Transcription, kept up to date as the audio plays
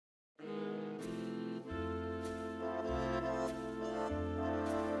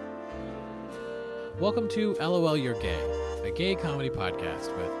Welcome to LOL You're Gay, a gay comedy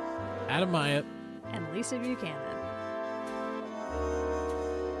podcast with Adam Myatt and Lisa Buchanan.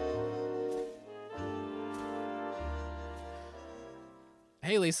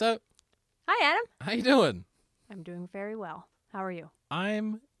 Hey Lisa. Hi, Adam. How you doing? I'm doing very well. How are you?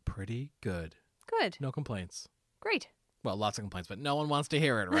 I'm pretty good. Good. No complaints. Great. Well, lots of complaints, but no one wants to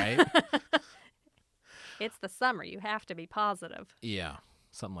hear it, right? It's the summer. You have to be positive. Yeah,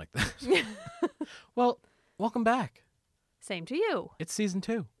 something like that. Well, welcome back. Same to you. It's season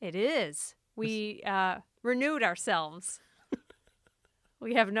 2. It is. We renewed ourselves.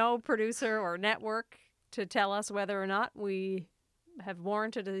 We have no producer or network to tell us whether or not we have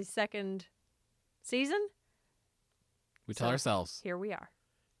warranted a second season. We tell ourselves. Here we are.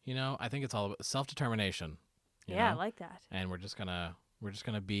 You know, I think it's all about self-determination. I like that. And we're just gonna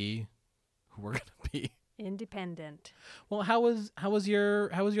be who we're gonna be. Independent. Well, how was your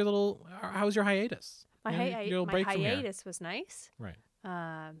hiatus? My hiatus was nice. Right.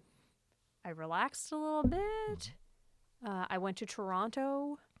 I relaxed a little bit. I went to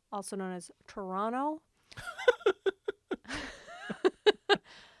Toronto, also known as Toronto,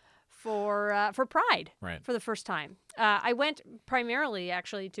 for Pride. Right. For the first time. I went primarily,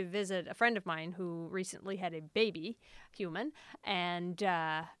 actually, to visit a friend of mine who recently had a baby human, and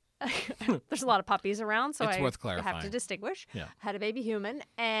there's a lot of puppies around, so it's I worth clarifying. have to distinguish. Yeah. Had a baby human,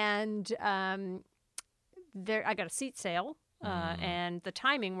 and there I got a seat sale, and the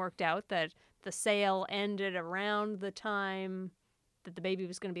timing worked out that the sale ended around the time that the baby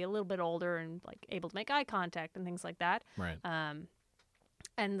was going to be a little bit older and like able to make eye contact and things like that. Right.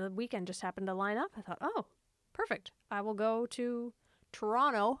 And the weekend just happened to line up. I thought, oh, perfect. I will go to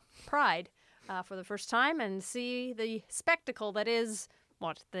Toronto Pride for the first time and see the spectacle that is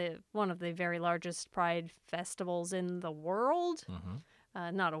one of the very largest Pride festivals in the world.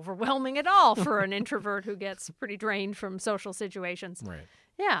 Mm-hmm. Not overwhelming at all for an introvert who gets pretty drained from social situations. Right.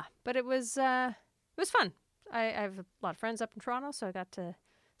 Yeah, but it was fun. I have a lot of friends up in Toronto, so I got to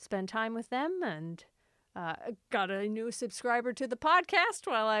spend time with them and got a new subscriber to the podcast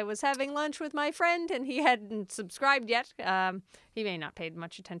while I was having lunch with my friend, and he hadn't subscribed yet. He may not paid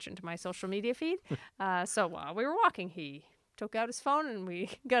much attention to my social media feed. So while we were walking, he took out his phone, and we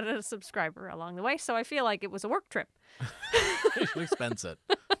got a subscriber along the way. So I feel like it was a work trip. You should expense it.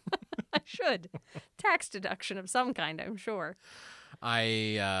 I should. Tax deduction of some kind, I'm sure.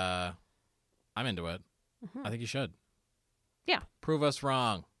 I'm into it. Mm-hmm. I think you should. Yeah. Prove us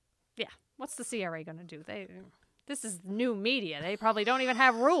wrong. Yeah. What's the CRA going to do? This is new media. They probably don't even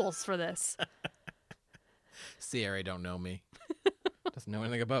have rules for this. CRA don't know me. Doesn't know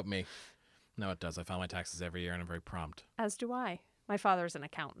anything about me. No, it does. I file my taxes every year, and I'm very prompt. As do I. My father's an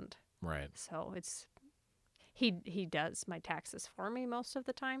accountant. Right. So he does my taxes for me most of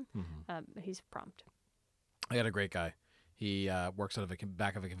the time. Mm-hmm. He's prompt. I got a great guy. He works out of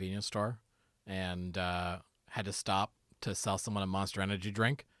back of a convenience store, and had to stop to sell someone a Monster Energy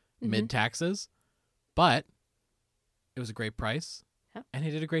drink mid-taxes, but it was a great price, and he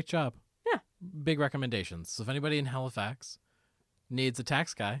did a great job. Yeah. Big recommendations. So if anybody in Halifax needs a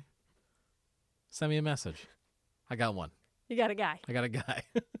tax guy, send me a message. I got one. You got a guy. I got a guy.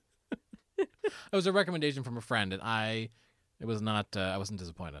 It was a recommendation from a friend, and I wasn't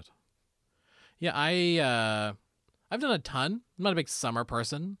disappointed. Yeah, I've done a ton. I'm not a big summer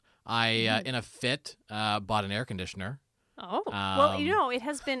person. I, in a fit, bought an air conditioner. Oh, well, it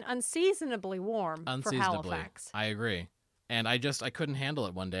has been unseasonably warm for Halifax. I agree. And I couldn't handle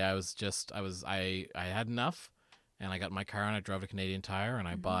it one day. I had enough, and I got in my car and I drove to Canadian Tire, and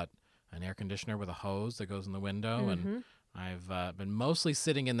I bought an air conditioner with a hose that goes in the window, and I've been mostly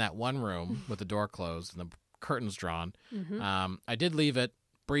sitting in that one room with the door closed and the curtains drawn. I did leave it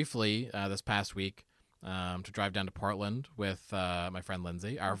briefly this past week to drive down to Portland with my friend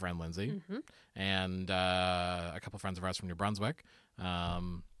Lindsay, our friend Lindsay, and a couple friends of ours from New Brunswick.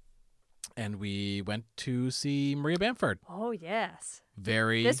 And we went to see Maria Bamford. Oh, yes.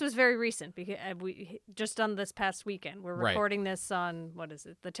 This was very recent because we just done this past weekend. We're recording this on,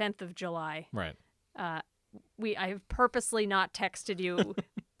 the 10th of July. Right. I have purposely not texted you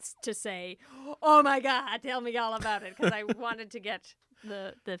to say, oh my God, tell me all about it, because I wanted to get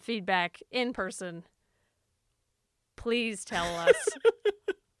the feedback in person. Please tell us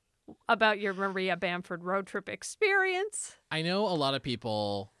about your Maria Bamford road trip experience. I know a lot of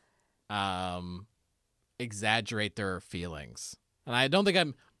people exaggerate their feelings. And I don't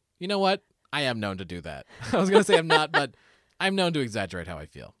think you know what? I am known to do that. I was going to say I'm not, but I'm known to exaggerate how I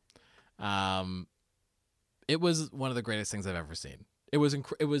feel. It was one of the greatest things I've ever seen. It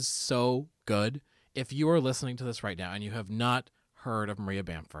was so good. If you are listening to this right now and you have not heard of Maria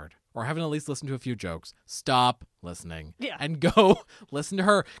Bamford, or haven't at least listened to a few jokes, stop listening. Yeah. And go listen to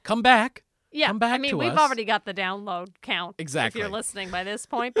her. Come back. Yeah, Come back I mean, to we've us. already got the download count. Exactly. If you're listening by this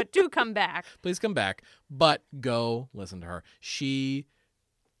point, but do come back. Please come back. But go listen to her. She's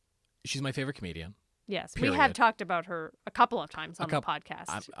my favorite comedian. Yes, Period. we have talked about her a couple of times on the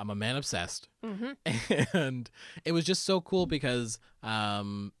podcast. I'm a man obsessed. Mm-hmm. And it was just so cool because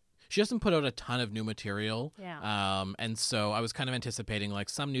she doesn't put out a ton of new material. Yeah. And so I was kind of anticipating like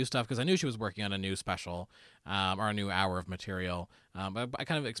some new stuff because I knew she was working on a new special or a new hour of material. But I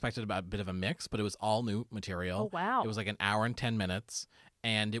kind of expected a bit of a mix, but it was all new material. Oh, wow. It was like an hour and 10 minutes.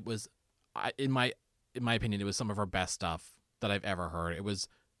 And it was, in my opinion, it was some of her best stuff that I've ever heard. It was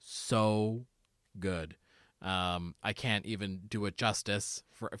so good. I can't even do it justice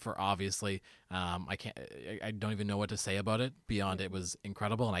for obviously. I don't even know what to say about it beyond it was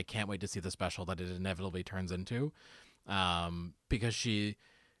incredible, and I can't wait to see the special that it inevitably turns into. Because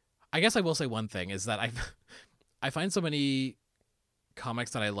I guess I will say one thing is that I find so many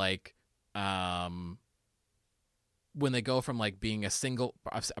comics that I like when they go from like being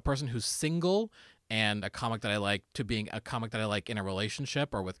a person who's single and a comic that I like to being a comic that I like in a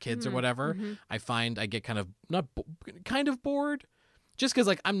relationship or with kids or whatever, I find I get kind of bored just because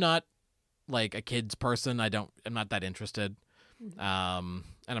like I'm not like a kids person. I'm not that interested. And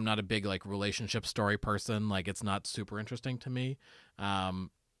I'm not a big like relationship story person. Like it's not super interesting to me.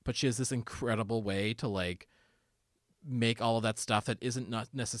 But she has this incredible way to like make all of that stuff that isn't not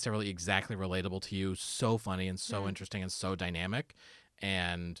necessarily exactly relatable to you so funny and so interesting and so dynamic.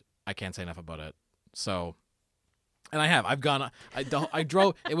 And I can't say enough about it. So, and I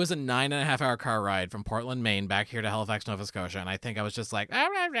drove, it was a 9.5-hour car ride from Portland, Maine back here to Halifax, Nova Scotia. And I think I was just like,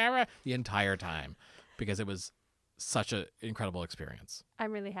 the entire time because it was such an incredible experience.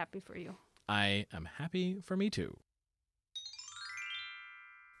 I'm really happy for you. I am happy for me too.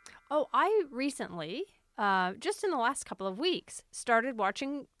 Oh, I recently, just in the last couple of weeks, started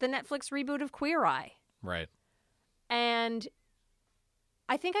watching the Netflix reboot of Queer Eye. Right. And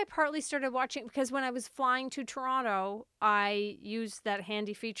I think I partly started watching because when I was flying to Toronto, I used that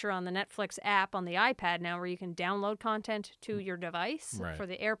handy feature on the Netflix app on the iPad now where you can download content to your device for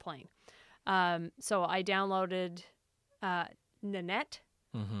the airplane. So I downloaded Nanette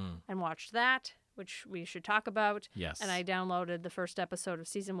and watched that, which we should talk about. Yes. And I downloaded the first episode of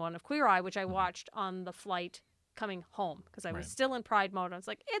season 1 of Queer Eye, which I watched on the flight coming home because I was still in Pride mode. I was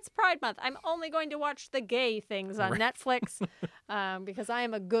like, it's Pride Month. I'm only going to watch the gay things on Netflix because I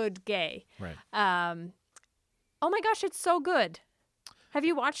am a good gay. Right. Oh my gosh, it's so good. Have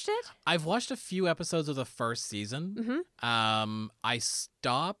you watched it? I've watched a few episodes of the first season. I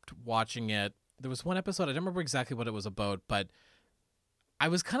stopped watching it. There was one episode, I don't remember exactly what it was about, but I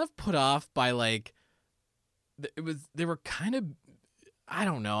was kind of put off by like, they were kind of, I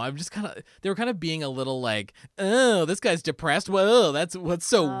don't know. They were kind of being a little like, oh, this guy's depressed. Whoa, what's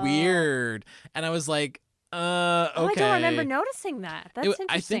so weird. And I was like, okay. Oh, I don't remember noticing that. That's interesting.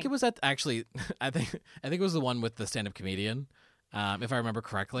 I think it was I think it was the one with the stand-up comedian, if I remember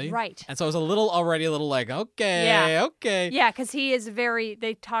correctly. Right. And so I was already a little like, okay. Yeah, because he is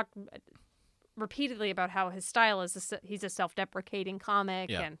they talk repeatedly about how his style is, he's a self-deprecating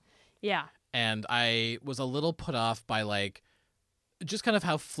comic. And I was a little put off by like, just kind of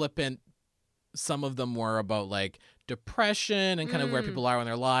how flippant some of them were about like depression and kind of where people are in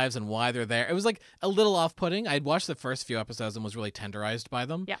their lives and why they're there. It was like a little off-putting. I'd watched the first few episodes and was really tenderized by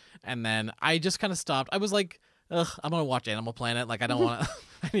them. Yeah. And then I just kind of stopped. I was like, ugh, I'm going to watch Animal Planet. Like I don't want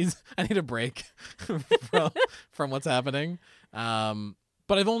to, I need a break from what's happening.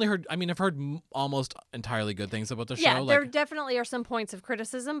 But I've heard almost entirely good things about the show. Yeah, there definitely are some points of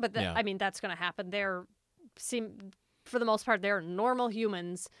criticism, but that's going to happen. For the most part, they're normal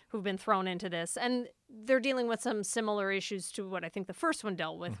humans who've been thrown into this, and they're dealing with some similar issues to what I think the first one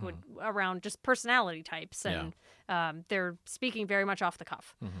dealt with, around just personality types, and they're speaking very much off the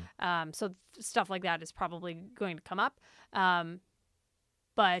cuff. So stuff like that is probably going to come up.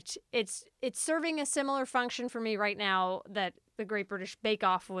 But it's serving a similar function for me right now that the Great British Bake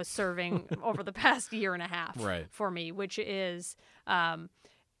Off was serving over the past year and a half for me, which is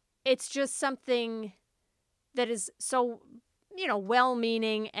it's just something that is so,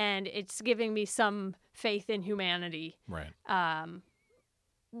 well-meaning, and it's giving me some faith in humanity. Right.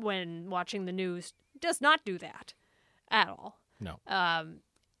 When watching the news does not do that at all. No.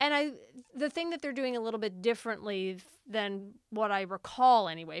 And the thing that they're doing a little bit differently than what I recall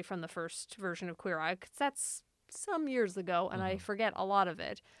anyway from the first version of Queer Eye, because that's some years ago, and I forget a lot of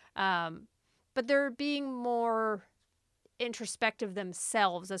it. But they're being more introspective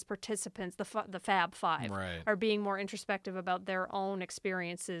themselves as participants, the Fab Five, Right. are being more introspective about their own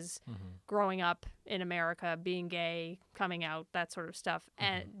experiences growing up in America, being gay, coming out, that sort of stuff.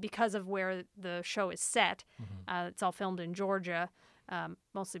 And because of where the show is set, it's all filmed in Georgia,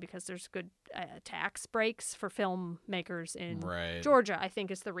 mostly because there's good tax breaks for filmmakers in Right. Georgia, I think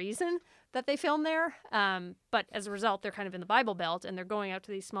is the reason that they film there. But as a result, they're kind of in the Bible Belt, and they're going out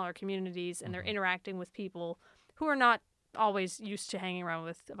to these smaller communities, and they're interacting with people who are not always used to hanging around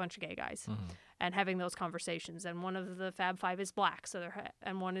with a bunch of gay guys and having those conversations. And one of the Fab Five is black, so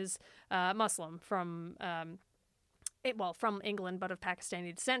and one is Muslim from from England but of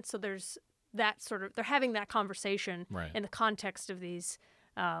Pakistani descent. So there's that sort of, they're having that conversation Right. in the context of these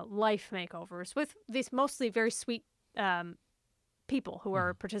life makeovers with these mostly very sweet people who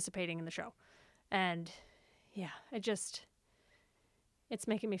are participating in the show. And yeah, it's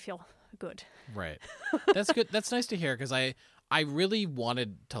making me feel good. Right. That's good. That's nice to hear, because I really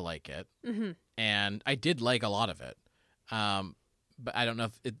wanted to like it, and I did like a lot of it. But I don't know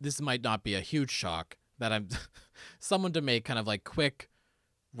if this might not be a huge shock that I'm someone to make kind of like quick,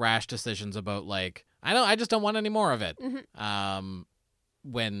 rash decisions about like I just don't want any more of it.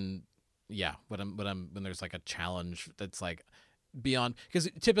 When there's like a challenge that's like beyond, because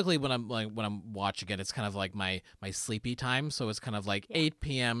typically when I'm watching it, it's kind of like my sleepy time, so it's kind of like 8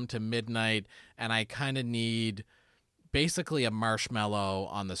 p.m. to midnight, and I kind of need basically a marshmallow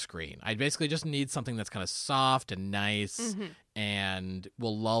on the screen. I basically just need something that's kind of soft and nice and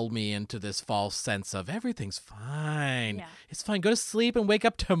will lull me into this false sense of everything's fine. Yeah. It's fine. Go to sleep and wake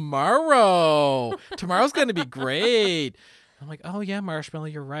up tomorrow. Tomorrow's going to be great. I'm like, oh yeah, marshmallow,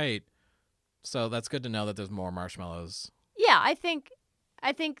 you're right. So that's good to know that there's more marshmallows. Yeah, I think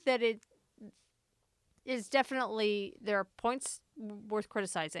that it is definitely, there are points worth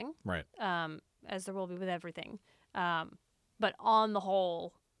criticizing, Right. as there will be with everything. But on the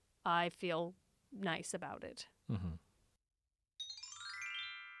whole, I feel nice about it.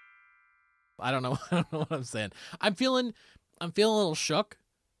 I don't know what I'm saying. I'm feeling a little shook.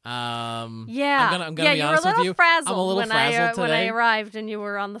 Yeah, I'm gonna be you were honest a little with you. frazzled I'm a little when frazzled when I today. arrived and you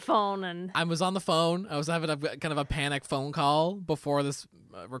were on the phone, and I was on the phone. I was having kind of a panic phone call before this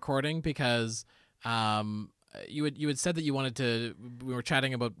recording, because you had said that you wanted to. We were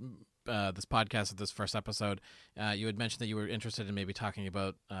chatting about this podcast, this first episode. You had mentioned that you were interested in maybe talking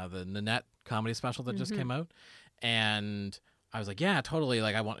about the Nanette comedy special that just came out, and I was like, yeah, totally.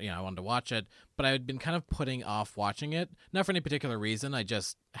 Like I wanted to watch it, but I had been kind of putting off watching it, not for any particular reason. I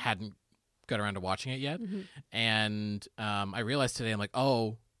just hadn't got around to watching it yet. And I realized today, I'm like,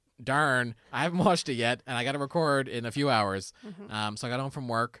 oh, darn, I haven't watched it yet, and I got to record in a few hours. So I got home from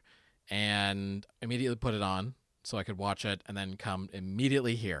work and immediately put it on so I could watch it and then come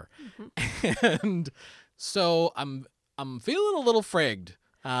immediately here. And so I'm feeling a little frigged.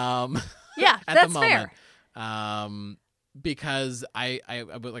 yeah, at that's the fair. moment. Because I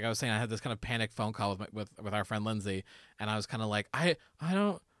like I was saying, I had this kind of panic phone call with our friend Lindsay, and I was kind of like, I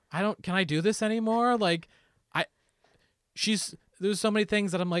don't, can I do this anymore? Like, there's so many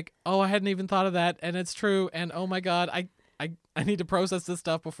things that I'm like, oh, I hadn't even thought of that, and it's true, and oh my God, I need to process this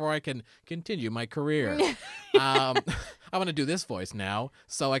stuff before I can continue my career. I want to do this voice now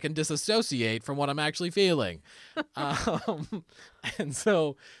so I can disassociate from what I'm actually feeling. And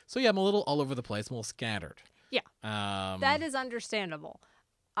so yeah, I'm a little all over the place, I'm a little scattered. Yeah, that is understandable.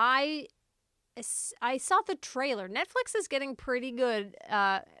 I saw the trailer. Netflix is getting pretty good.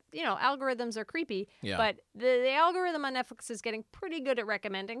 Algorithms are creepy, Yeah. but the algorithm on Netflix is getting pretty good at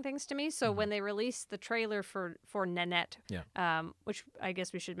recommending things to me. So when they released the trailer for Nanette, which I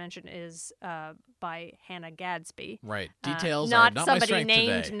guess we should mention is by Hannah Gadsby. Right. Details not are not somebody my strength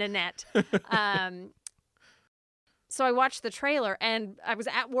named today. Nanette. So I watched the trailer, and I was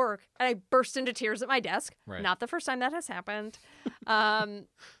at work, and I burst into tears at my desk. Right. Not the first time that has happened. And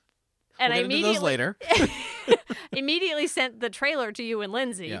We'll I get into those later. immediately sent the trailer to you and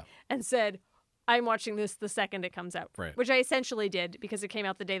Lindsay Yeah. and said, I'm watching this the second it comes out. Right. Which I essentially did because it came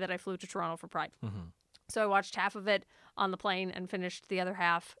out the day that I flew to Toronto for Pride. So I watched half of it on the plane and finished the other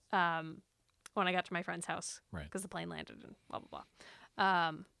half when I got to my friend's house. Right. Because the plane landed and blah, blah,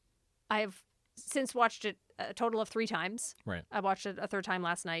 blah. I have since watched it a total of 3 times. Right. I watched it a third time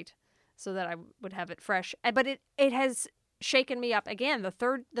last night so that I would have it fresh. But it has shaken me up again the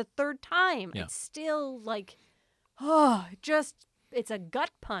third time. Yeah. It's still like, it's a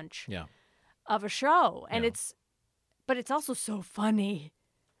gut punch of a show. And but it's also so funny.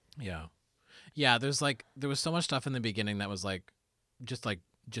 Yeah. Yeah, there was so much stuff in the beginning that was just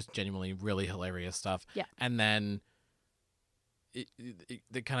genuinely really hilarious stuff. Yeah. And then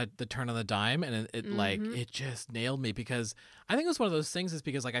the kind of the turn on the dime, and it like it just nailed me, because I think it was one of those things is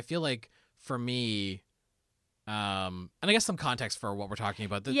because like I feel like for me, and I guess some context for what we're talking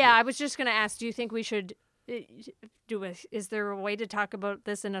about. I was just going to ask, do you think we should is there a way to talk about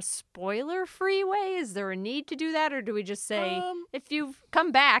this in a spoiler-free way? Is there a need to do that, or do we just say, if you've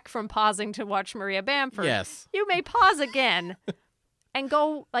come back from pausing to watch Maria Bamford, yes, you may pause again and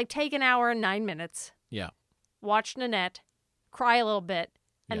go like take an hour and 9 minutes. Yeah. Watch Nanette, cry a little bit,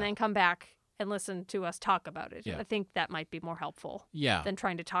 and Yeah. then come back and listen to us talk about it. Yeah. I think that might be more helpful Yeah. than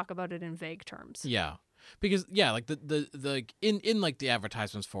trying to talk about it in vague terms. Yeah. Because like the in like the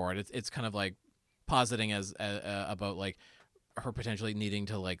advertisements for it, it's kind of like positing as about like her potentially needing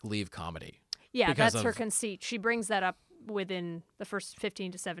to like leave comedy. Yeah, because that's her of- conceit. She brings that up within the first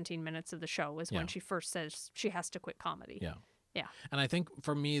 15 to 17 minutes of the show is Yeah. when she first says she has to quit comedy. Yeah. Yeah. And I think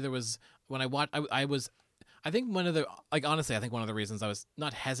for me, there was when I watched, I think one of the, like, honestly, I think one of the reasons I was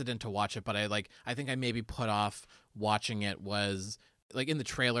not hesitant to watch it, but I think I maybe put off watching it was like in the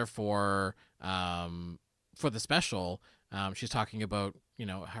trailer for the special, she's talking about, you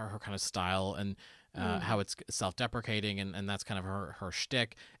know, her kind of style and how it's self-deprecating, and that's kind of her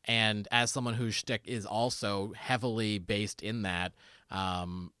shtick. And as someone whose shtick is also heavily based in that,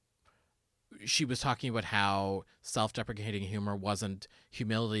 she was talking about how self-deprecating humor wasn't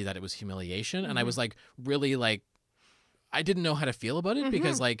humility, that it was humiliation. And I was like, really, like, I didn't know how to feel about it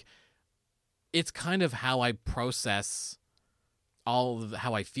because like it's kind of how I process all of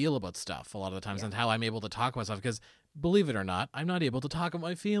how I feel about stuff a lot of the times, and how I'm able to talk about stuff, because believe it or not, I'm not able to talk about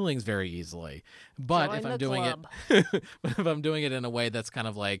my feelings very easily. But Join if I'm the doing club. it but if I'm doing it in a way that's kind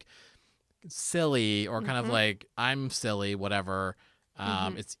of like silly or kind of like I'm silly, whatever,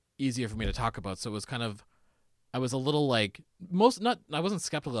 it's easier for me to talk about. So it was kind of, I was a little like I wasn't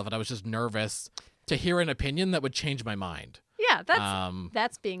skeptical of it. I was just nervous to hear an opinion that would change my mind. Yeah,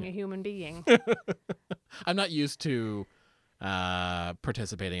 that's being a human being. I'm not used to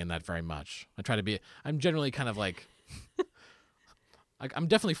participating in that very much. I'm generally kind of like I'm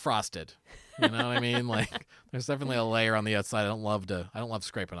definitely frosted. You know what I mean? Like there's definitely a layer on the outside I don't love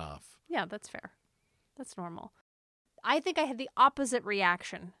scraping off. Yeah, that's fair. That's normal. I think I had the opposite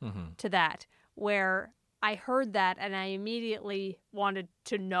reaction to that, where I heard that and I immediately wanted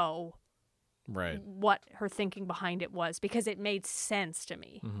to know Right. what her thinking behind it was, because it made sense to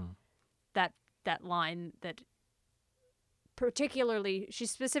me. That line, that particularly,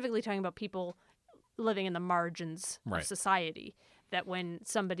 she's specifically talking about people living in the margins Right. of society, that when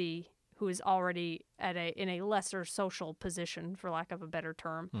somebody who is already in a lesser social position, for lack of a better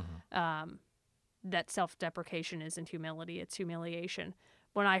term, that self-deprecation isn't humility, it's humiliation.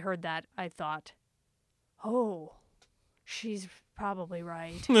 When I heard that, I thought, oh, she's probably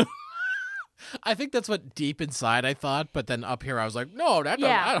right. I think that's what deep inside I thought, but then up here I was like, no,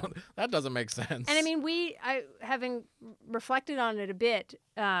 that doesn't make sense. And I mean, having reflected on it a bit,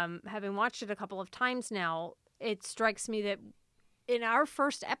 having watched it a couple of times now, it strikes me that in our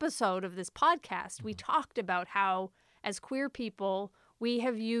first episode of this podcast, we talked about how, as queer people, we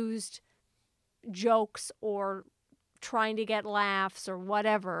have used jokes or trying to get laughs or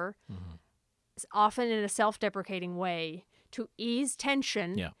whatever, often in a self-deprecating way, to ease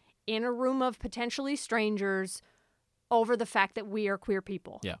tension in a room of potentially strangers over the fact that we are queer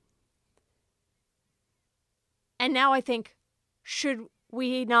people. Yeah. And now I think, should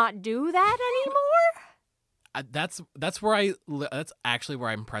we not do that anymore? That's actually where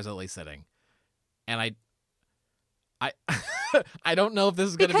I'm presently sitting, and I I don't know if this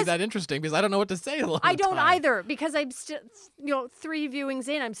is going to be that interesting because I don't know what to say. I don't either, because I'm still, 3 viewings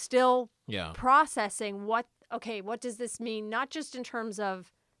in, I'm still processing what does this mean? Not just in terms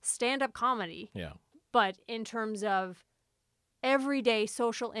of stand-up comedy, but in terms of everyday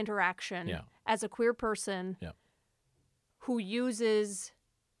social interaction as a queer person who uses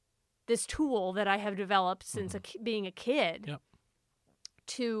this tool that I have developed since being a kid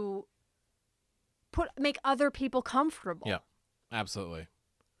to make other people comfortable. Yeah, absolutely.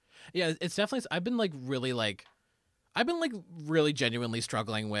 Yeah, it's definitely. I've been really genuinely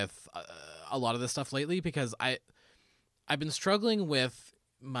struggling with a lot of this stuff lately, because I've been struggling with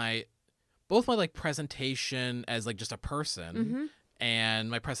both my like presentation as like just a person and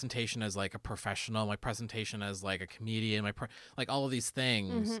my presentation as like a professional, my presentation as like a comedian, like all of these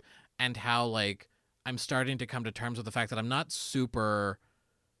things, and how like I'm starting to come to terms with the fact that I'm not super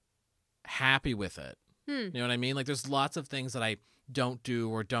happy with it. You know what I mean? Like there's lots of things that I don't do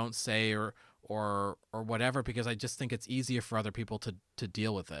or don't say or whatever, because I just think it's easier for other people to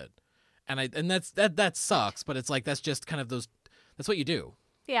deal with it. And that sucks, but it's like that's just kind of that's what you do.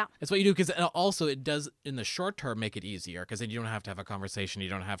 Yeah. It's what you do, because also it does in the short term make it easier, because then you don't have to have a conversation. You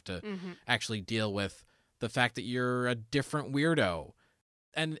don't have to actually deal with the fact that you're a different weirdo.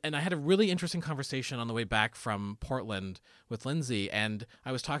 And I had a really interesting conversation on the way back from Portland with Lindsay, and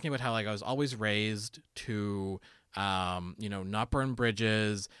I was talking about how like I was always raised to not burn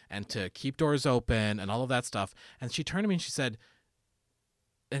bridges and to keep doors open and all of that stuff. And she turned to me and she said,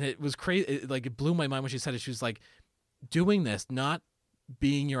 and it was crazy, it blew my mind when she said it. She was like, doing this, not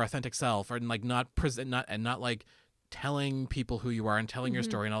being your authentic self, or like not like telling people who you are and telling your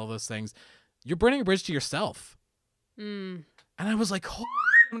story and all of those things, you're burning a bridge to yourself. And I was like, oh,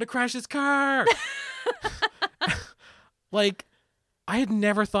 I'm gonna crash this car. Like, I had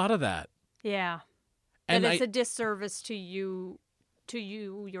never thought of that. Yeah. And it's a disservice to you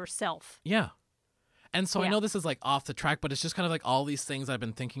yourself. Yeah. And so I know this is like off the track, but it's just kind of like all these things I've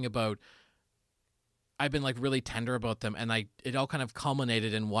been thinking about. I've been like really tender about them, and it all kind of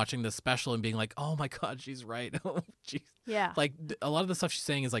culminated in watching this special and being like, oh my God, she's right. Oh, jeez. Yeah. Like a lot of the stuff she's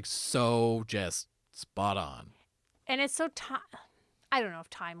saying is like so just spot on. And it's so I don't know if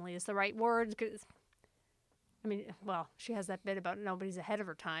timely is the right word. 'Cause, I mean, well, she has that bit about nobody's ahead of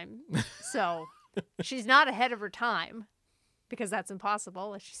her time. So she's not ahead of her time, because that's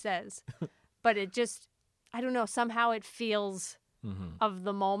impossible, as she says. But it just, I don't know, somehow it feels of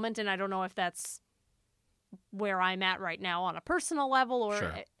the moment. And I don't know if that's where I'm at right now on a personal level,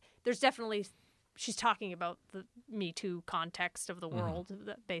 or there's definitely, she's talking about the Me Too context of the world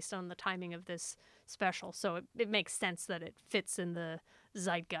based on the timing of this special. So it makes sense that it fits in the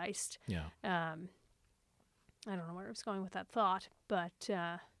zeitgeist. Yeah. I don't know where I was going with that thought, but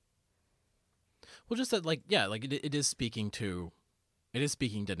well, just that it is speaking to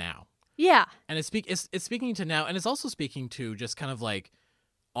now. Yeah. And it's speaking to now, and it's also speaking to just kind of like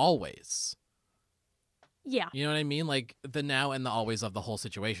always. Yeah. You know what I mean? Like the now and the always of the whole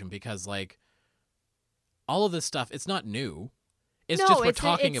situation, because like all of this stuff, it's not new. It's just we're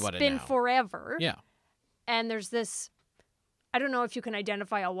talking about it now. It's been forever. Yeah. And there's this, I don't know if you can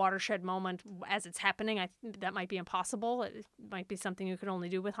identify a watershed moment as it's happening. That might be impossible. It might be something you can only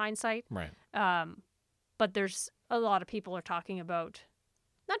do with hindsight. Right. But there's a lot of people are talking about,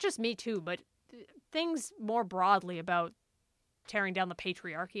 not just Me Too, but things more broadly about tearing down the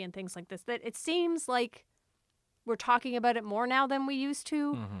patriarchy and things like this, that it seems like we're talking about it more now than we used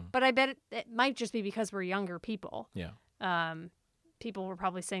to. But I bet it might just be because we're younger people. Yeah. People were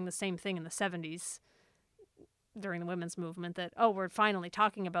probably saying the same thing in the 70s during the women's movement, that, oh, we're finally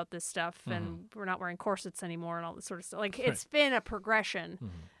talking about this stuff and we're not wearing corsets anymore and all this sort of stuff. Like, it's been a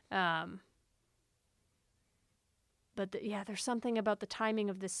progression. But there's something about the timing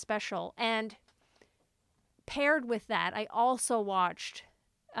of this special. And paired with that, I also watched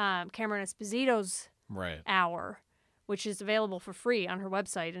Cameron Esposito's Hour, which is available for free on her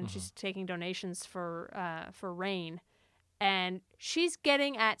website, and she's taking donations for RAINN. And she's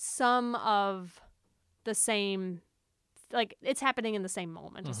getting at some of the same, like, it's happening in the same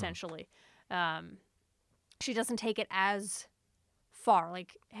moment, essentially. She doesn't take it as far.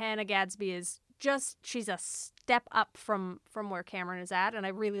 Like, Hannah Gadsby is she's a step up from where Cameron is at, and I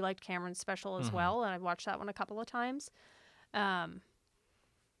really liked Cameron's special as well, and I've watched that one a couple of times. But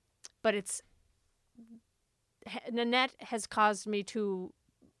Nanette has caused me to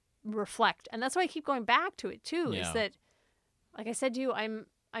reflect, and that's why I keep going back to it too. Is that, like I said to you, I'm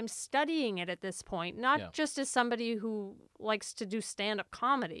studying it at this point, not just as somebody who likes to do stand-up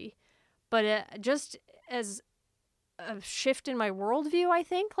comedy, but just as a shift in my worldview. I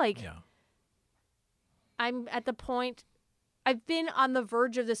think, I'm at the point, I've been on the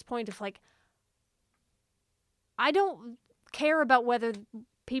verge of this point of like, I don't care about whether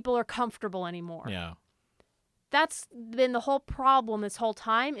people are comfortable anymore. Yeah. That's been the whole problem this whole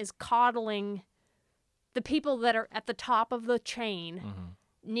time, is coddling the people that are at the top of the chain,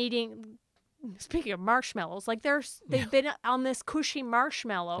 needing, speaking of marshmallows, like they've been on this cushy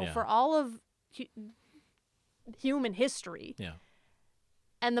marshmallow for all of human history. Yeah.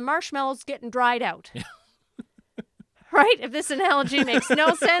 And the marshmallow's getting dried out. Yeah. Right? If this analogy makes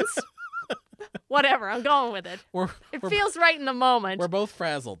no sense, whatever, I'm going with it. It feels right in the moment. We're both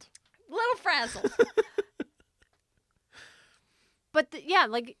frazzled. A little frazzled. But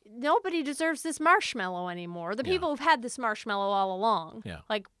like, nobody deserves this marshmallow anymore. The people who've had this marshmallow all along. Yeah.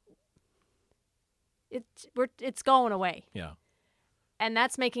 Like, it's going away. Yeah. And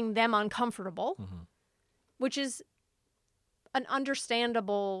that's making them uncomfortable, which is an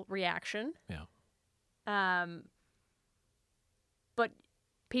understandable reaction. Yeah. But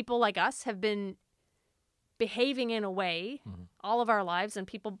people like us have been behaving in a way all of our lives, and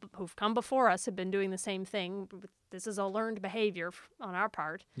people who've come before us have been doing the same thing. This is a learned behavior on our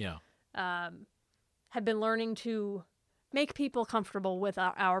part. Yeah. Have been learning to make people comfortable with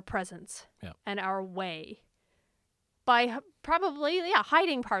our presence and our way by probably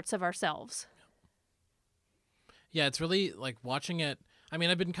hiding parts of ourselves. Yeah, it's really like watching it. I mean,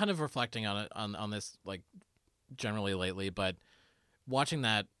 I've been kind of reflecting on it on this like generally lately, but watching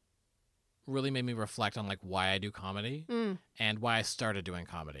that really made me reflect on like why I do comedy and why I started doing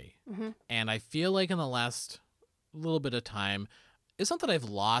comedy. And I feel like in the last little bit of time, it's not that I've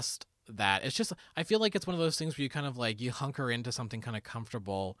lost that. It's just I feel like it's one of those things where you kind of like you hunker into something kind of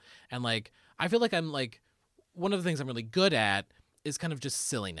comfortable, and like I feel like I'm like one of the things I'm really good at is kind of just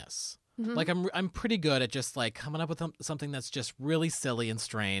silliness. Like I'm pretty good at just like coming up with something that's just really silly and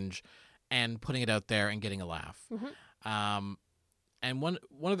strange, and putting it out there and getting a laugh. And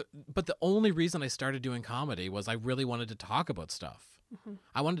but the only reason I started doing comedy was I really wanted to talk about stuff.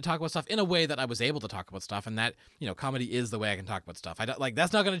 I wanted to talk about stuff in a way that I was able to talk about stuff, and that comedy is the way I can talk about stuff. I don't like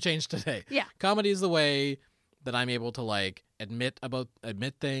that's not going to change today. Yeah, comedy is the way that I'm able to like admit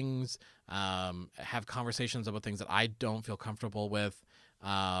things, have conversations about things that I don't feel comfortable with.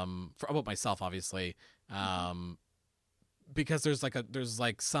 About myself, obviously, because there's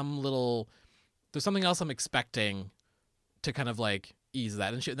something else I'm expecting to kind of like ease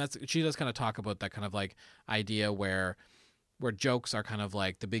that, and she does kind of talk about that kind of like idea where jokes are kind of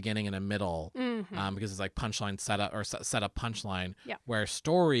like the beginning and a middle, because it's like punchline setup or setup punchline, where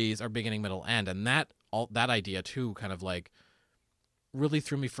stories are beginning, middle, end, and that idea too kind of like really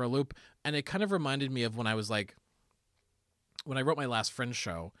threw me for a loop, and it kind of reminded me of when I wrote my last Fringe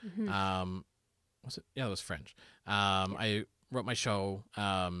show. Was it? Yeah, it was Fringe. I wrote my show,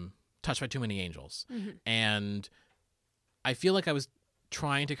 Touched by Too Many Angels. And I feel like I was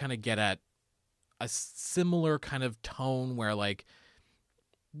trying to kind of get at a similar kind of tone where like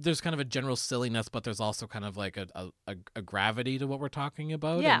there's kind of a general silliness, but there's also kind of like a gravity to what we're talking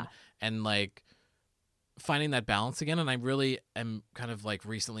about. Yeah. And like finding that balance again. And I really am kind of like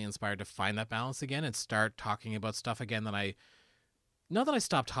recently inspired to find that balance again and start talking about stuff again that not that I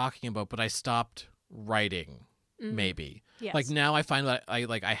stopped talking about, but I stopped writing maybe. Yes. Like now I find that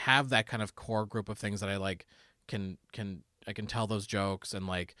I have that kind of core group of things that I like can tell those jokes, and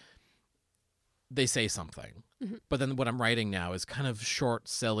like they say something. But then what I'm writing now is kind of short,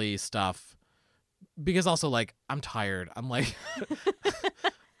 silly stuff, because also like I'm tired. I'm like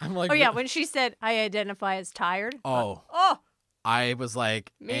oh yeah, when she said I identify as tired. I was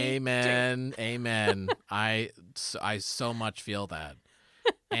like, Me amen, amen. I so much feel that.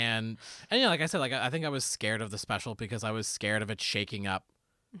 And like I said, like I think I was scared of the special because I was scared of it shaking up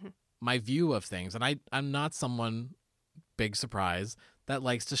my view of things. And I'm not someone, big surprise, that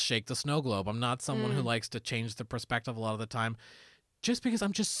likes to shake the snow globe. I'm not someone who likes to change the perspective a lot of the time. Just because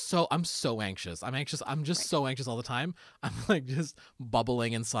I'm so anxious. I'm just so anxious all the time. I'm like just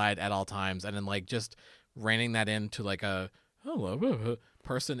bubbling inside at all times. And then like just reining that into like a hello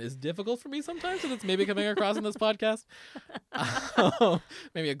person is difficult for me sometimes, and it's maybe coming across in this podcast.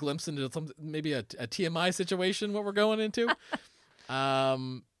 Maybe a glimpse into maybe a TMI situation, what we're going into.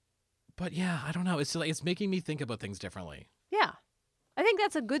 But yeah, I don't know. It's making me think about things differently. Yeah. I think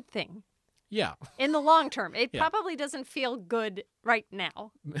that's a good thing. Yeah. In the long term. It probably doesn't feel good right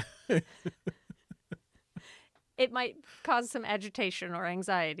now. It might cause some agitation or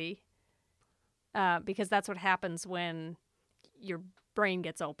anxiety, because that's what happens when your brain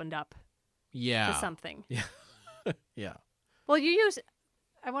gets opened up to something. Yeah. Yeah. Well,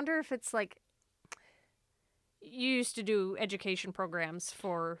 I wonder if it's like, you used to do education programs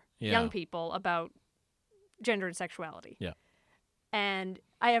for young people about gender and sexuality. Yeah. And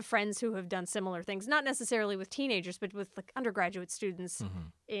I have friends who have done similar things, not necessarily with teenagers, but with like undergraduate students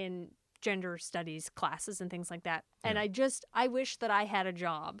in gender studies classes and things like that. And I wish that I had a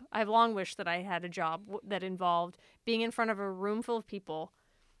job. I've long wished that I had a job that involved being in front of a room full of people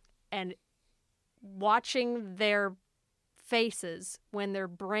and watching their faces when their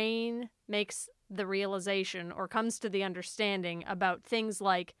brain makes the realization or comes to the understanding about things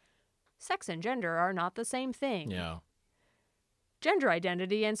like sex and gender are not the same thing. Yeah. Gender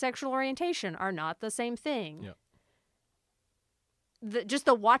identity and sexual orientation are not the same thing. Yeah. Just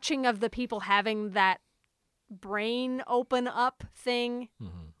the watching of the people having that brain open up thing,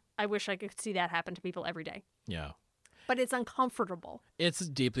 I wish I could see that happen to people every day. Yeah. But it's uncomfortable. It's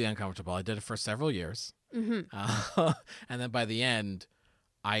deeply uncomfortable. I did it for several years. And then by the end,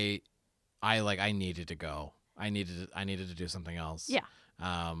 I needed to go. I needed to do something else. Yeah.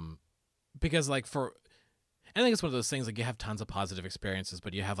 Because like I think it's one of those things like you have tons of positive experiences,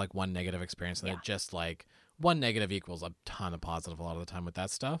 but you have like one negative experience and it just like one negative equals a ton of positive a lot of the time with that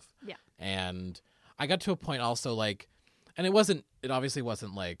stuff. Yeah. And I got to a point also like, and it obviously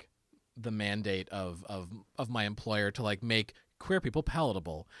wasn't like the mandate of my employer to like make queer people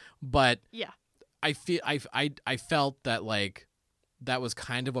palatable, but Yeah. I felt that like that was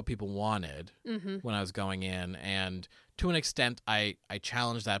kind of what people wanted when I was going in, and to an extent I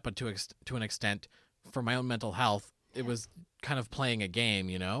challenged that, but to an extent for my own mental health it was kind of playing a game,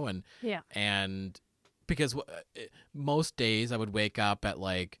 and Yeah. and because most days I would wake up at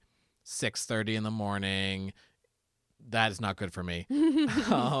like 6:30 in the morning. That is not good for me.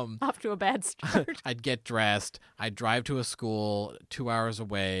 Off to a bad start. I'd get dressed. I'd drive to a school 2 hours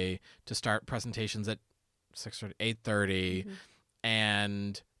away to start presentations at 6:30, 8:30,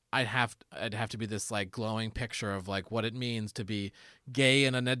 and I'd have to be this like glowing picture of like what it means to be gay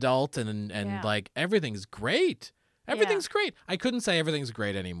and an adult, and Yeah. like everything's great. Everything's great. I couldn't say everything's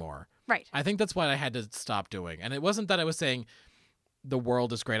great anymore. Right. I think that's what I had to stop doing. And it wasn't that I was saying the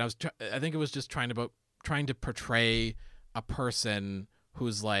world is great. I think it was just trying to portray a person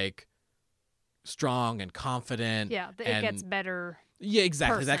who's like strong and confident. Yeah. It and, gets better. Yeah,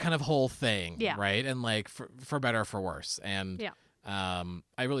 exactly. person. That kind of whole thing. Yeah. Right. And like for better or for worse. And Yeah.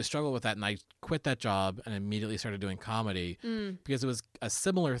 I really struggled with that, and I quit that job and immediately started doing comedy because it was a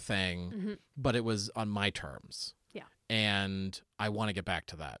similar thing, but it was on my terms. Yeah. And I want to get back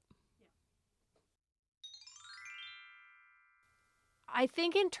to that. I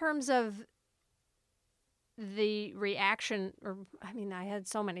think in terms of the reaction, I had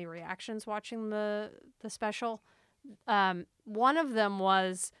so many reactions watching the special. One of them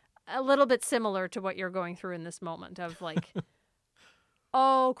was a little bit similar to what you're going through in this moment of like,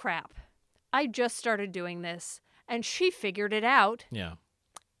 oh crap, I just started doing this and she figured it out. Yeah.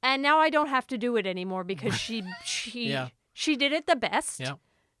 And now I don't have to do it anymore because she did it the best. Yeah.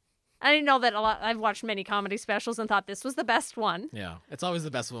 I didn't know that a lot. I've watched many comedy specials and thought this was the best one. Yeah. It's always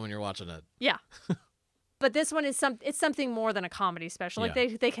the best one when you're watching it. Yeah. But this one is it's something more than a comedy special. Like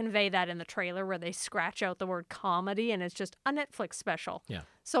they convey that in the trailer where they scratch out the word comedy and it's just a Netflix special. Yeah.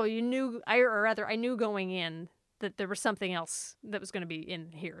 So I knew going in that there was something else that was going to be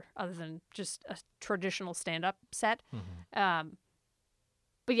in here other than just a traditional stand-up set.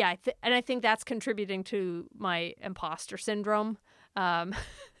 But yeah, I think that's contributing to my imposter syndrome,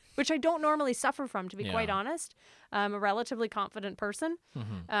 which I don't normally suffer from, to be quite honest. I'm a relatively confident person.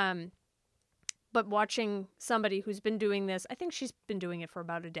 But watching somebody who's been doing this, I think she's been doing it for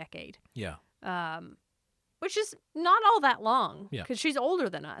about a decade. Yeah. Which is not all that long Yeah. because she's older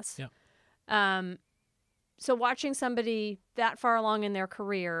than us. Yeah. So watching somebody that far along in their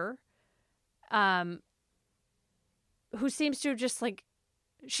career, who seems to just like,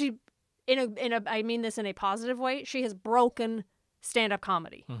 I mean this in a positive way, she has broken stand-up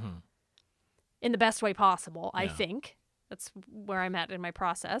comedy in the best way possible, I think. That's where I'm at in my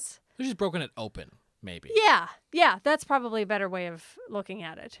process. She's broken it open, maybe. Yeah, that's probably a better way of looking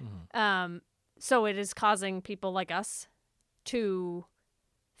at it. So it is causing people like us to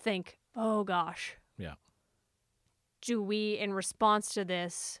think, oh gosh. Yeah. Do we, in response to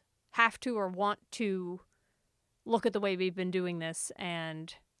this, have to or want to look at the way we've been doing this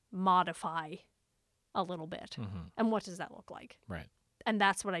and modify a little bit? And what does that look like? Right. And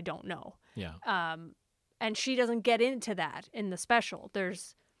that's what I don't know. Yeah. And she doesn't get into that in the special.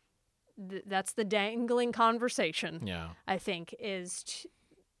 That's the dangling conversation. Yeah. I think is,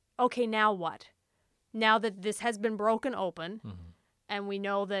 okay, now what? Now that this has been broken open, and we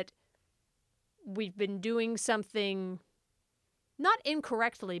know that we've been doing something not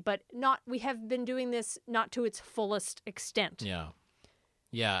incorrectly, but we have been doing this not to its fullest extent. Yeah.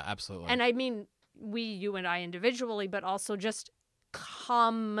 Yeah, absolutely. And I mean, you and I individually, but also just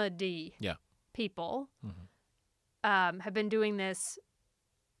comedy people have been doing this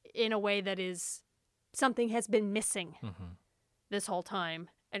in a way that is something has been missing this whole time.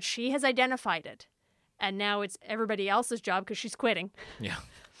 And she has identified it. And now it's everybody else's job because she's quitting. Yeah.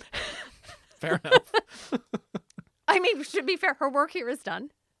 Fair enough. I mean, to be fair, her work here is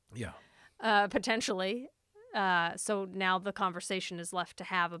done. Yeah. Potentially. So now the conversation is left to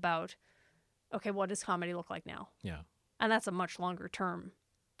have about, okay, what does comedy look like now? Yeah. And that's a much longer term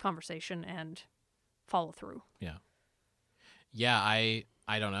conversation and follow through. Yeah. Yeah, I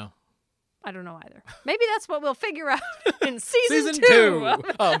don't know. I don't know either. Maybe that's what we'll figure out in season 2. 2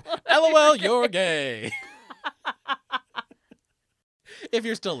 of LOL, You're Gay. If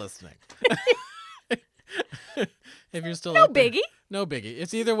you're still listening. If you're still No biggie. No biggie.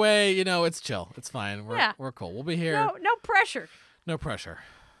 It's either way, it's chill. It's fine. We're cool. We'll be here. No pressure. No pressure.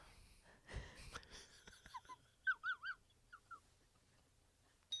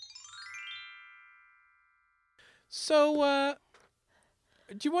 So,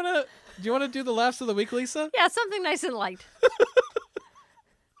 do you want to do the laughs of the week, Lisa? Yeah, something nice and light.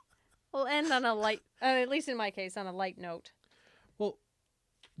 We'll end on a light, at least in my case, on a light note. Well,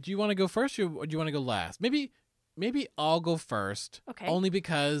 do you want to go first or do you want to go last? Maybe I'll go first. Okay. Only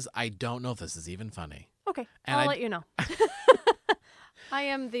because I don't know if this is even funny. Okay, And I'll let you know. I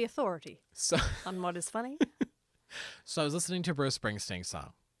am the authority So, on what is funny. so I was listening to a Bruce Springsteen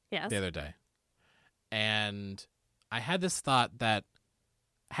song Yes. the other day, and I had this thought that,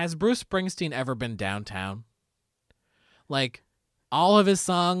 has Bruce Springsteen ever been downtown? Like, all of his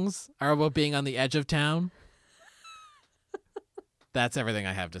songs are about being on the edge of town. That's everything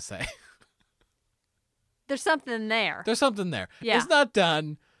I have to say. There's something there. There's something there. Yeah. It's not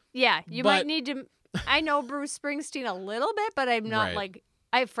done. Yeah, you But- might need to. I know Bruce Springsteen a little bit, but I'm not Right. like.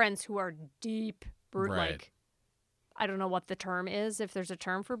 I have friends who are deep, Right. like. I don't know what the term is. If there's a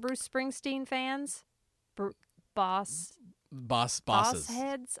term for Bruce Springsteen fans, bosses. Bosses.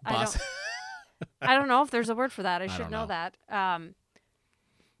 Heads. Boss. I don't know if there's a word for that. I I should don't know know. that.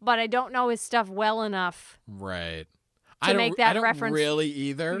 But I don't know his stuff well enough. Right. To make that I don't reference- really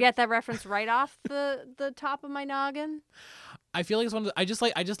either. You get that reference right off the top of my noggin. I feel like it's one of the, I just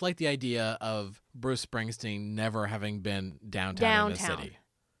like the idea of Bruce Springsteen never having been downtown in the Downtown. city.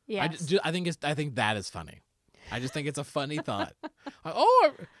 Yes. I think that is funny. I just think it's a funny thought.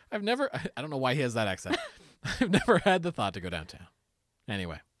 I've never. I don't know why he has that accent. I've never had the thought to go downtown.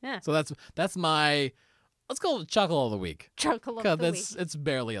 Anyway. Yeah. So that's my, let's call it chuckle of the week. Chuckle of 'Cause the week. it's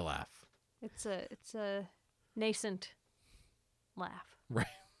barely a laugh. It's a nascent laugh. Right.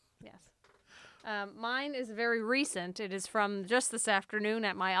 Yes. Mine is very recent. It is from just this afternoon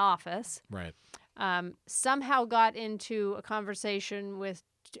at my office. Right. Somehow got into a conversation with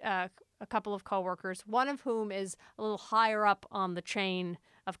a couple of coworkers, one of whom is a little higher up on the chain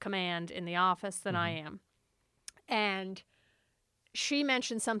of command in the office than I am. And she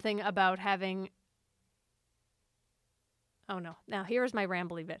mentioned something about having... Oh, no. Now, here's my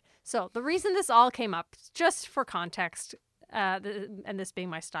rambly bit. So the reason this all came up, just for context, and this being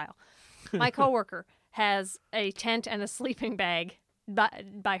my style, my coworker has a tent and a sleeping bag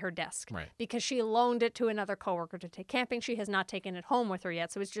by her desk. Right. Because she loaned it to another coworker to take camping. She has not taken it home with her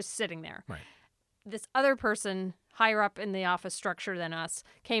yet, so it's just sitting there. Right. This other person, higher up in the office structure than us,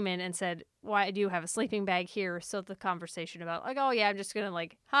 came in and said, why do you have a sleeping bag here? So the conversation about, like, oh, yeah, I'm just going to,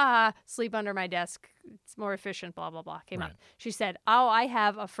 like, sleep under my desk. It's more efficient, blah, blah, blah, came Right. up. She said, oh, I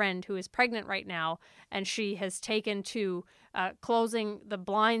have a friend who is pregnant right now, and she has taken to closing the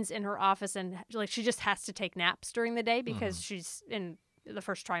blinds in her office, and, like, she just has to take naps during the day because she's in the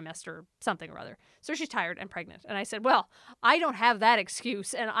first trimester, something or other. So she's tired and pregnant. And I said, well, I don't have that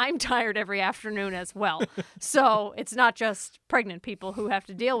excuse, and I'm tired every afternoon as well. So it's not just pregnant people who have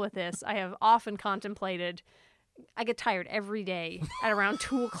to deal with this. I have often contemplated, I get tired every day at around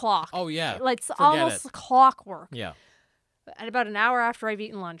 2 o'clock. Oh yeah. Like, it's Forget almost it. clockwork. Yeah. At about an hour after I've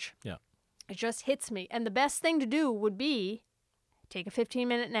eaten lunch. Yeah. It just hits me. And the best thing to do would be take a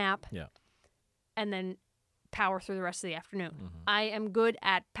 15-minute nap. Yeah. And then power through the rest of the afternoon. Mm-hmm. I am good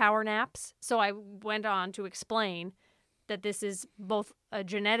at power naps, so I went on to explain that this is both a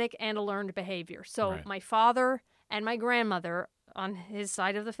genetic and a learned behavior. So Right. my father and my grandmother on his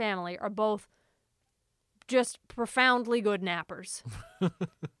side of the family are both just profoundly good nappers.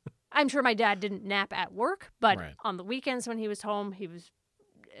 I'm sure my dad didn't nap at work, but Right. on the weekends when he was home, he was,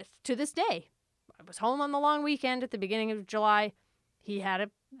 to this day, I was home on the long weekend at the beginning of July. He had a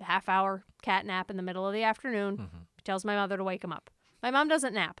half-hour cat nap in the middle of the afternoon. He tells my mother to wake him up. My mom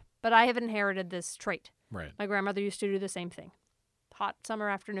doesn't nap, but I have inherited this trait. Right. My grandmother used to do the same thing. Hot summer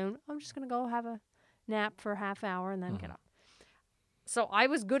afternoon, I'm just going to go have a nap for a half hour and then get up. So I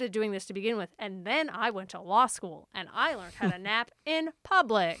was good at doing this to begin with. And then I went to law school and I learned how to nap in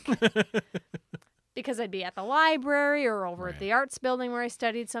public. Because I'd be at the library or over at Right. the arts building where I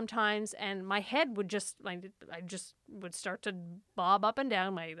studied sometimes, and my head would just, like, I just would start to bob up and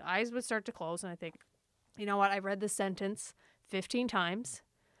down. My eyes would start to close, and I think, you know what? I read this sentence 15 times.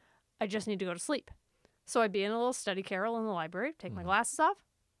 I just need to go to sleep. So I'd be in a little study carrel in the library, take my glasses off,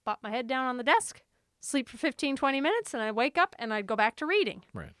 pop my head down on the desk, sleep for 15, 20 minutes, and I'd wake up and I'd go back to reading.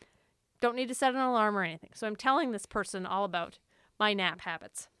 Right. Don't need to set an alarm or anything. So I'm telling this person all about my nap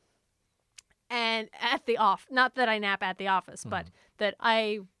habits. And at the not that I nap at the office, but that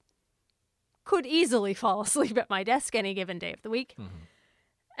I could easily fall asleep at my desk any given day of the week.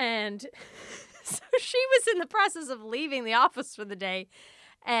 And so she was in the process of leaving the office for the day.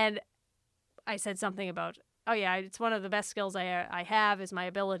 And I said something about, oh yeah, it's one of the best skills I have is my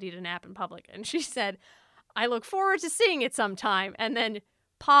ability to nap in public. And she said, I look forward to seeing it sometime. And then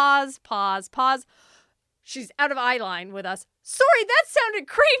pause. she's out of eye line with us. Sorry, that sounded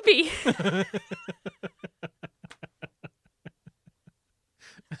creepy.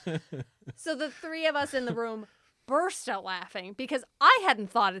 So the three of us in the room burst out laughing because I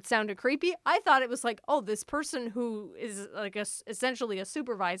hadn't thought it sounded creepy. I thought it was like, oh, this person who is like essentially a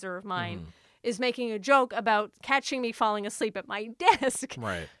supervisor of mine is making a joke about catching me falling asleep at my desk.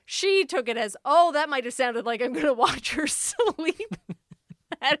 Right. She took it as, oh, that might have sounded like I'm going to watch her sleep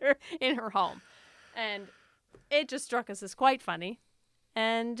in her home. And it just struck us as quite funny.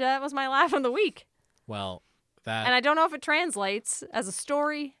 And it was my laugh of the week. Well, and I don't know if it translates as a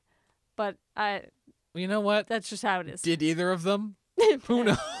story, but you know what? That's just how it is. Did either of them? Who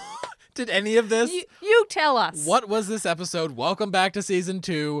knows? Did any of this? You tell us. What was this episode? Welcome back to season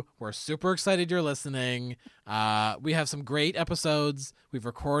 2. We're super excited you're listening. We have some great episodes we've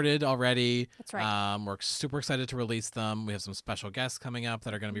recorded already. That's right. We're super excited to release them. We have some special guests coming up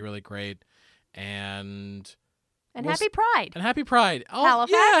that are going to be really great. And happy Pride. And happy Pride. Oh,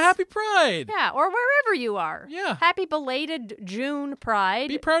 Halifax? Yeah, happy Pride. Yeah, or wherever you are. Yeah. Happy belated June Pride.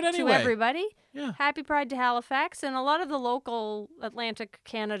 Be proud anyway. To everybody. Yeah. Happy Pride to Halifax. And a lot of the local Atlantic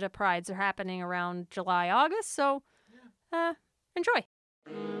Canada Prides are happening around July, August. So enjoy.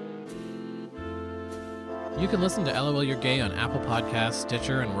 You can listen to LOL You're Gay on Apple Podcasts,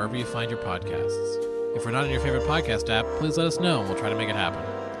 Stitcher, and wherever you find your podcasts. If we're not in your favorite podcast app, please let us know and we'll try to make it happen.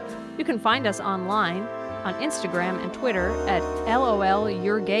 You can find us online on Instagram and Twitter at LOL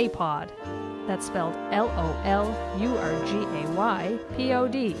You're Gay Pod. That's spelled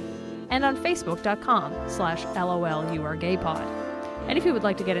LOLURGAYPOD. And on Facebook.com/LOL You Are Gay Pod. And if you would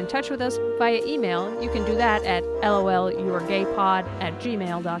like to get in touch with us via email, you can do that at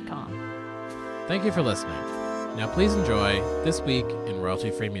LOLYouAreGayPod@gmail.com. Thank you for listening. Now please enjoy This Week in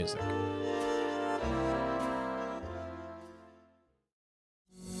Royalty Free Music.